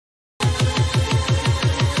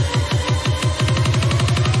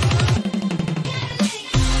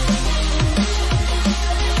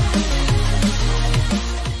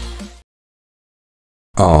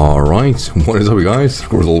Alright, what is up guys? Of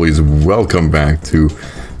course, always welcome back to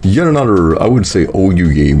yet another, I would say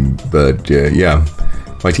OU game, but yeah,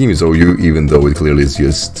 my team is OU, even though it clearly is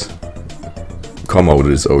just come out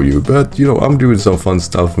as OU, but you know, I'm doing some fun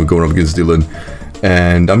stuff. I'm going up against Dillan,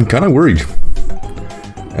 and I'm kind of worried,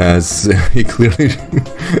 as he clearly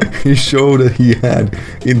he showed that he had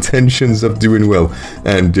intentions of doing well,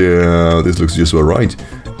 and this looks just about right.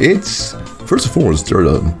 It's, first and foremost,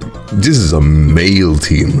 this is a male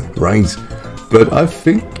team, right? But I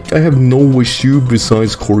think I have no issue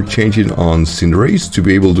besides core changing on Cinderace to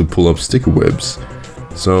be able to pull up sticker webs.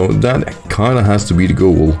 So that kind of has to be the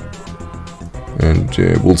goal. And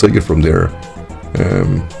we'll take it from there.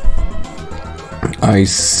 I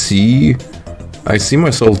see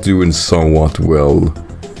myself doing somewhat well.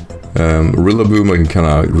 RILLABOOM I can kind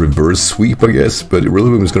of reverse sweep, I guess, but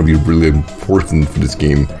RILLABOOM is going to be really important for this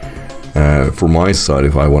game. For my side,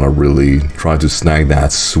 if I want to really try to snag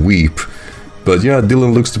that sweep. But yeah,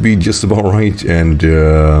 Dillan looks to be just about right, and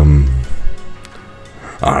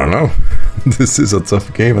I don't know. This is a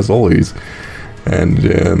tough game as always,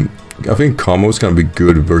 and I think combo is gonna be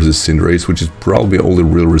good versus Cinderace, which is probably the only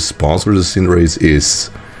real response versus Cinderace is,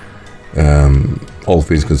 all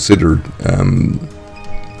things considered,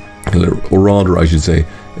 or rather I should say,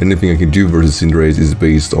 anything I can do versus Cinderace is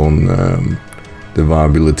based on the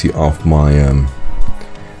viability of my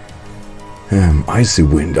Icy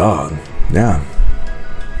Wind. Yeah,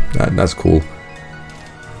 that's cool.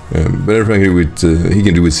 But everything he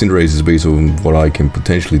can do with Cinderace is based on what I can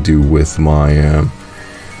potentially do with my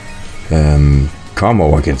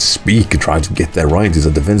combo. I can speak and try to get that right. It's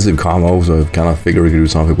a defensive combo, so I kind of figure we can do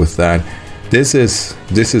something with that. This is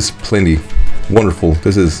plenty wonderful.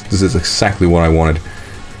 This is exactly what I wanted.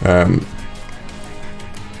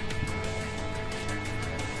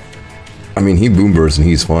 I mean, he boom bursts and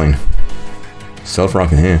he's fine. Self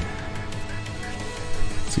rocking here.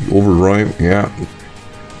 See, overdrive, yeah.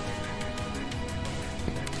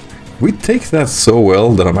 We take that so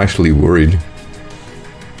well that I'm actually worried.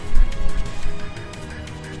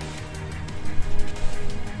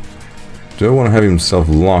 Do I want to have himself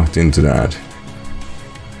locked into that?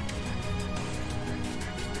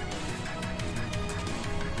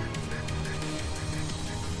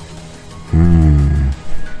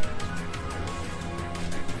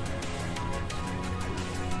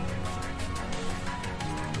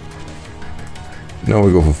 No,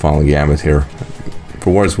 we go for Final Gamut here.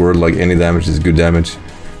 For what it's worth, like any damage is good damage.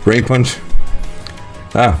 Rain Punch.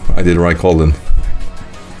 Ah, I did the right call then.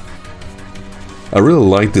 I really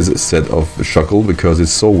like this set of Shuckle because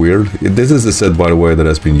it's so weird. This is the set, by the way, that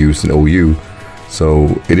has been used in OU.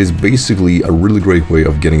 So it is basically a really great way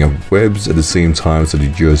of getting up webs at the same time, so they're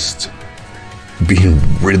just being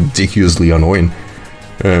ridiculously annoying.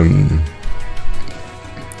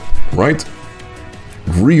 Right?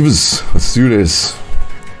 Greaves, let's do this.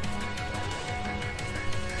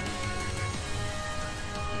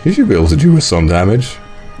 He should be able to do some damage.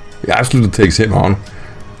 He absolutely takes him on.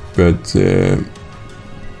 But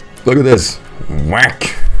look at this.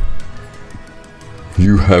 Whack.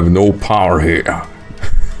 You have no power here.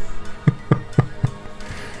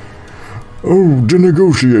 Oh, the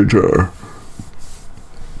negotiator.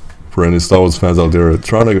 For any Star Wars fans out there,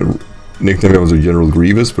 trying to nickname him as a General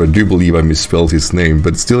Grievous, but I do believe I misspelled his name,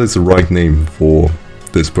 but still it's the right name for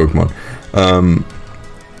this Pokemon.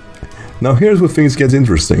 Now here's where things get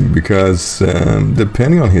interesting, because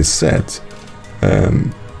depending on his set,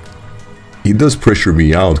 he does pressure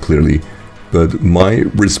me out clearly, but my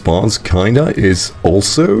response kinda is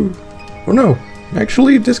also, oh no,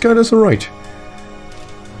 actually this guy does alright.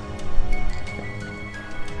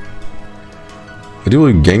 I do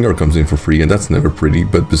believe Gengar comes in for free, and that's never pretty,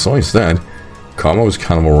 but besides that, combo is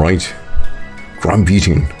kind of alright. Ground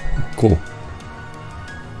beating, cool.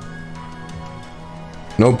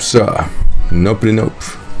 Nope, sir. Nope, nope.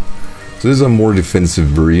 So this is a more defensive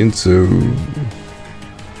variant, so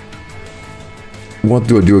what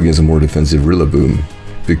do I do against a more defensive RILLABOOM?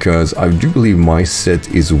 Because I do believe my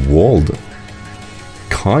set is walled.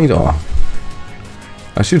 Kinda.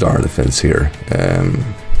 I should R defense here.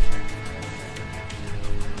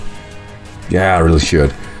 Yeah, I really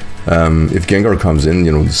should. If Gengar comes in,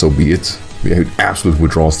 you know, so be it. We absolutely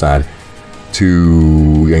withdraw stat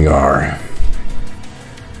to Gengar.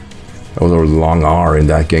 That was a long R in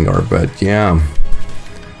that Gengar, but yeah.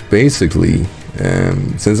 Basically,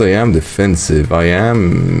 since I am defensive, I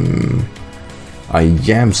am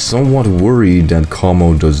somewhat worried that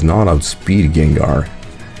Como does not outspeed Gengar.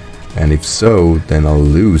 And if so, then I'll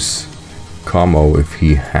lose Como if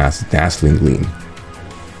he has Dazzling Gleam.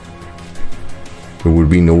 There would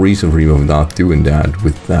be no reason for him of not doing that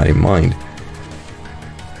with that in mind.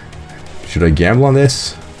 Should I gamble on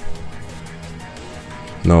this?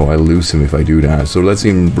 No, I lose him if I do that. So let's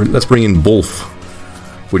bring in Wolf,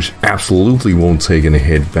 which absolutely won't take any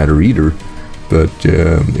hit better either, but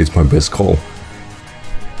it's my best call.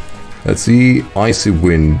 Let's see, Icy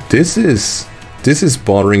Wind. This is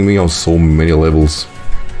bothering me on so many levels.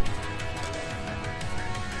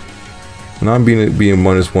 And I'm being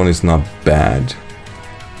 -1 is not bad,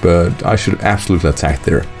 but I should absolutely attack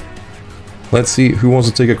there. Let's see who wants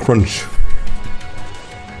to take a crunch.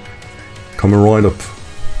 Coming right up.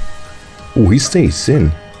 Oh, he stays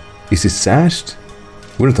in. Is he sashed?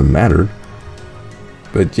 Wouldn't have mattered.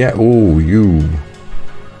 But yeah, oh, you.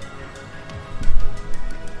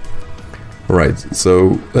 Alright,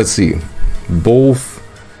 so let's see. Both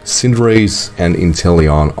Cinderace and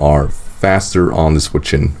Inteleon are faster on the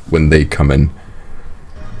switch-in when they come in,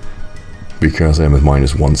 because I'm at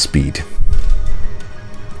 -1 speed.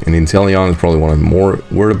 And Inteleon is probably one I'm more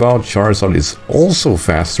worried about. Charizard is also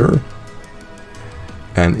faster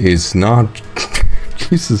and is not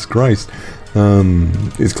Jesus Christ,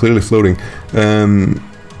 it's clearly floating.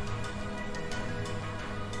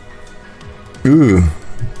 Ooh.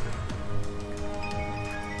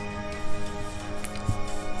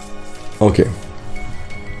 Okay,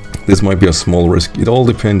 this might be a small risk. It all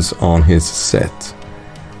depends on his set.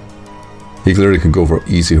 He clearly can go for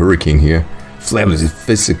easy Hurricane here. Flameless is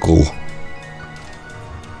physical.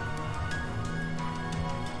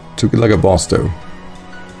 Took it like a boss though.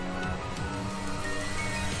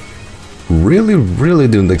 Really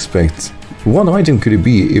didn't expect. What item could it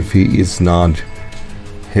be if he is not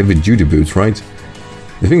heavy duty boots, right?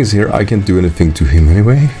 The thing is here, I can't do anything to him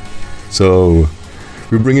anyway. So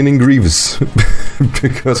we're bringing in Grievous.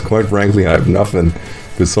 Because quite frankly I have nothing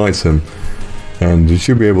besides him. And we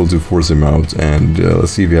should be able to force him out. And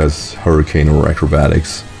let's see if he has Hurricane or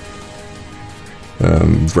Acrobatics.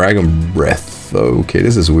 Dragon Breath. Okay,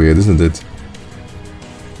 this is weird, isn't it?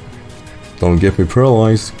 Don't get me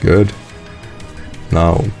paralyzed. Good.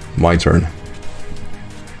 Now, my turn.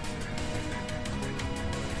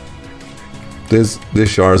 This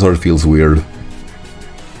Charizard feels weird.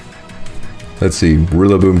 Let's see,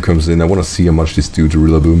 RILLABOOM comes in. I want to see how much this do to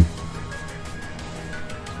RILLABOOM.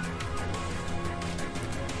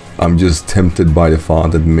 I'm just tempted by the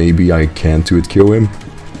thought that maybe I can't do it kill him.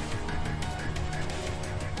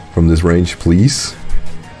 From this range, please.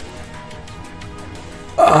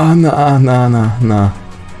 Ah, nah.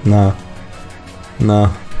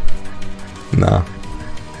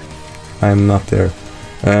 I'm not there.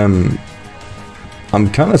 I'm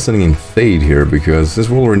kind of sending in Fade here because this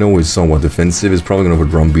roller no is somewhat defensive. It's probably going to go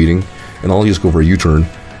for Drum Beating, and I'll just go for a U-turn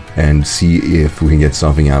and see if we can get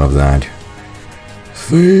something out of that.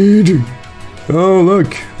 Fade! Oh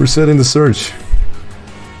look, we're setting the search.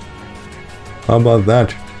 How about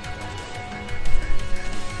that?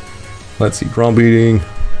 Let's see, Drum Beating.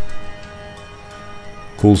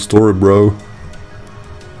 Cool story, bro.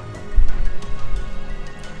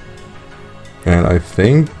 And I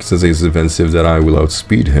think, since he's defensive, that I will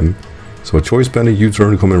outspeed him. So a Choice Banded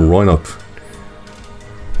U-turn coming right up.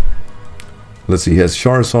 Let's see, he has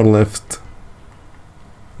Charizard left.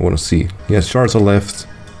 I want to see. He has Charizard left.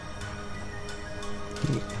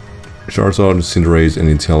 Charizard, Cinderace, and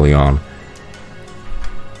Inteleon.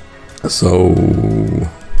 So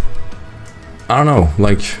I don't know,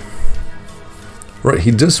 like... Right,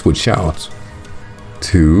 he does switch out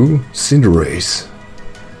to Cinderace.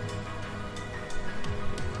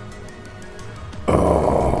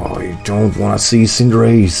 Oh, you don't want to see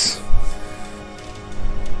Cinderace.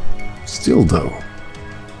 Still though,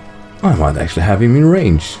 I might actually have him in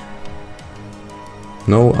range.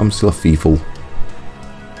 No, I'm still a Thievul.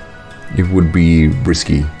 It would be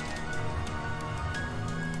risky.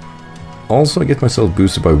 Also, I get myself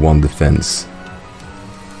boosted by 1 defense.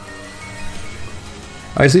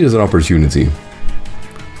 I see it as an opportunity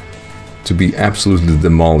to be absolutely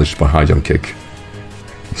demolished by High Jump Kick.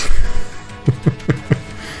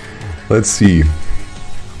 Let's see.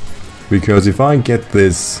 Because if I get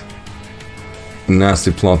this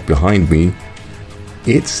nasty plot behind me,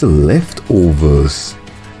 it's leftovers.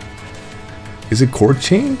 Is it court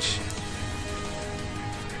change?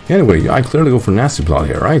 Anyway, I clearly go for nasty plot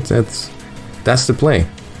here, right? That's the play.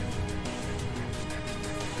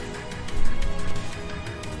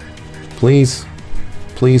 Please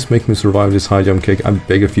make me survive this High Jump Kick. I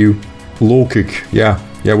beg of you. Low kick. Yeah,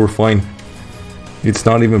 we're fine. It's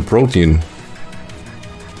not even protein.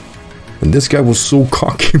 And this guy was so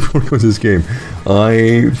cocky for this game.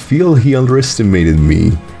 I feel he underestimated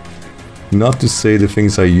me. Not to say the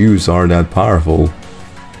things I use are that powerful.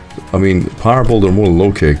 I mean, powerful, they're more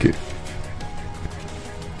low kick.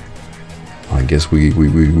 I guess we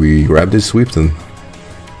grab this sweep then.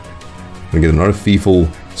 We get another Thievul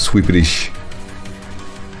sweepedish.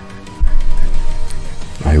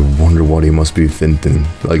 I wonder what he must be thinking.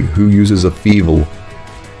 Like, who uses a Thievul?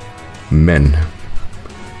 Men.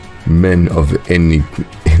 Men of any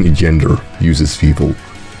gender uses Thievul.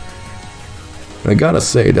 I gotta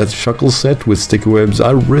say, that Shuckle set with sticky webs,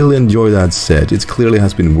 I really enjoy that set. It clearly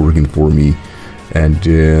has been working for me. And,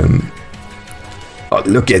 oh,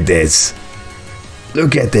 look at this!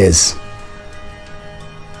 Look at this!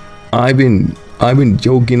 I've been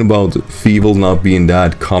joking about Thievul not being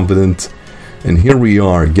that competent, and here we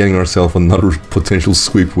are, getting ourselves another potential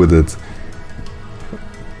sweep with it.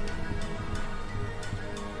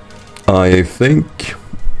 I think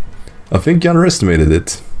you underestimated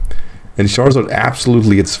it. And Charizard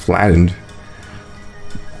absolutely gets flattened.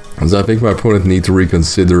 So I think my opponent needs to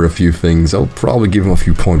reconsider a few things. I'll probably give him a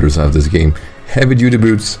few pointers out of this game. Heavy duty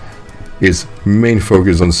boots is main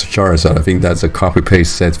focus on Charizard. I think that's a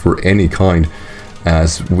copy-paste set for any kind,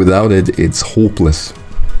 as without it, it's hopeless.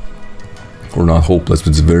 Or not hopeless, but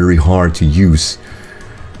it's very hard to use.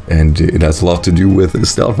 And it has a lot to do with the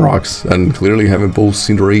Stealth Rocks, and clearly having both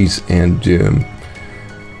Cinderace and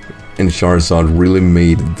Charizard really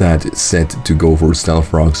made that set to go for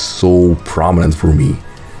Stealth Rocks so prominent for me.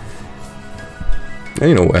 And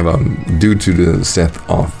you know, due to the set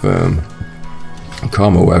of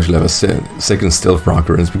Combo, we actually have a second Stealth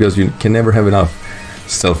Rocker, and it's because you can never have enough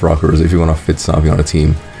Stealth Rockers if you want to fit something on a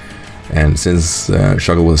team. And since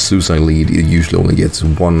Shuckle was Suicide lead, it usually only gets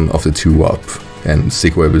one of the two up, and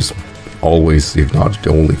Stick Web is always, if not the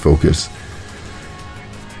only focus.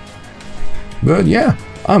 But yeah,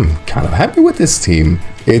 I'm kind of happy with this team.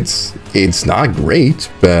 It's not great,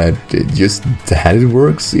 but just that it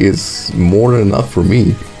works is more than enough for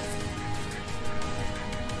me.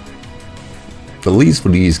 At least for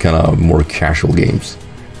these kind of more casual games.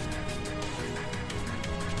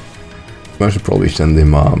 I should probably send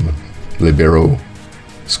him Libero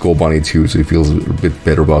Skull Bunny too, so he feels a bit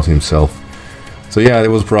better about himself. So yeah, it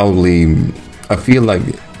was probably, I feel like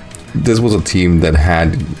this was a team that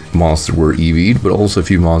had monsters were EV'd, but also a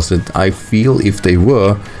few monsters that I feel if they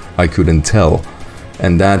were, I couldn't tell.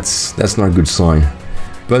 And that's not a good sign.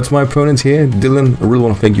 But my opponent here, Dillan, I really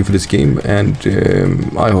want to thank you for this game, and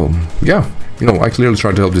I hope, yeah, you know, I clearly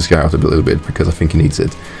tried to help this guy out a little bit, because I think he needs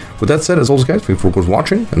it. With that said, as always guys, thank you for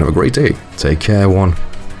watching, and have a great day. Take care, everyone.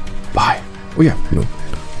 Bye. Oh yeah, you know,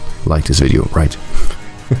 like this video, right?